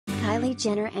Kylie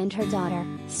Jenner and her daughter,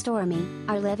 Stormi,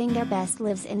 are living their best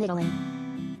lives in Italy.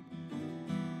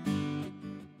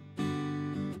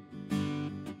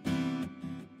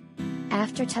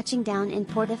 After touching down in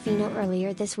Portofino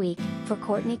earlier this week, for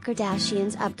Kourtney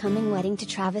Kardashian's upcoming wedding to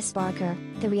Travis Barker,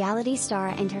 the reality star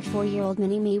and her 4-year-old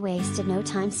mini-me wasted no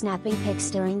time snapping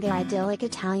pics during their idyllic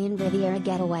Italian Riviera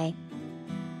getaway.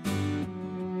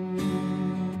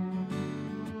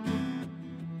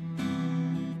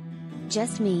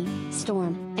 Just me,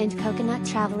 Storm, and Coconut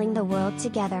traveling the world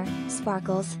together,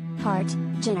 sparkles, heart,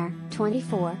 Jenner,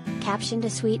 24, captioned a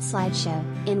sweet slideshow,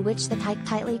 in which the tyke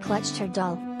tightly clutched her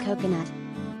doll, Coconut.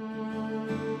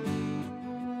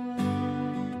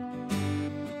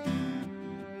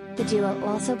 The duo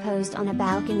also posed on a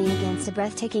balcony against a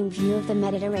breathtaking view of the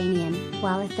Mediterranean,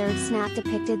 while a third snap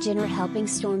depicted Jenner helping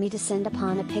Stormi descend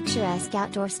upon a picturesque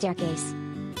outdoor staircase.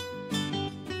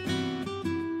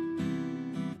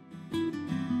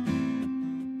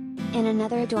 In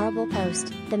another adorable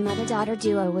post, the mother-daughter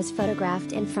duo was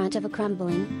photographed in front of a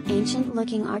crumbling,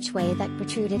 ancient-looking archway that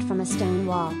protruded from a stone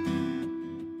wall.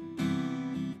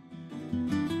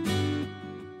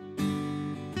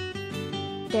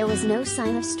 There was no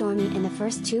sign of Stormi in the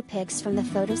first 2 pics from the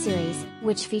photo series,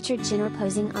 which featured Jenner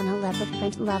posing on a leopard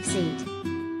print love seat.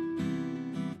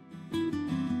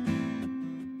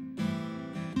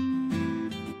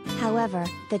 However,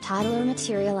 the toddler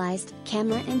materialized,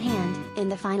 camera in hand, in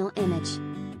the final image.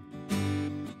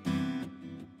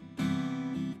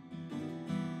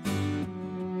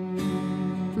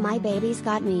 "My baby's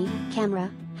got me,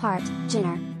 camera, heart,"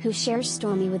 Jenner, who shares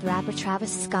Stormi with rapper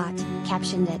Travis Scott,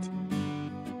 captioned it.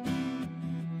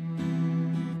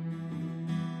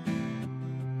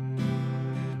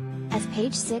 As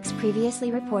Page 6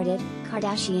 previously reported,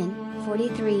 Kardashian,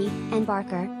 43, and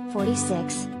Barker,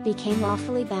 46, became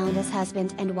lawfully bound as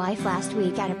husband and wife last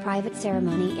week at a private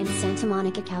ceremony in Santa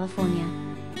Monica, California.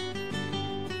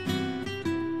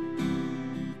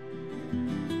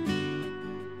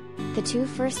 The two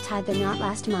first tied the knot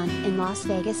last month in Las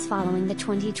Vegas following the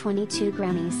 2022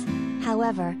 Grammys.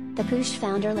 However, the Push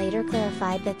founder later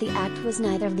clarified that the act was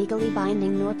neither legally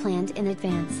binding nor planned in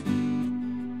advance.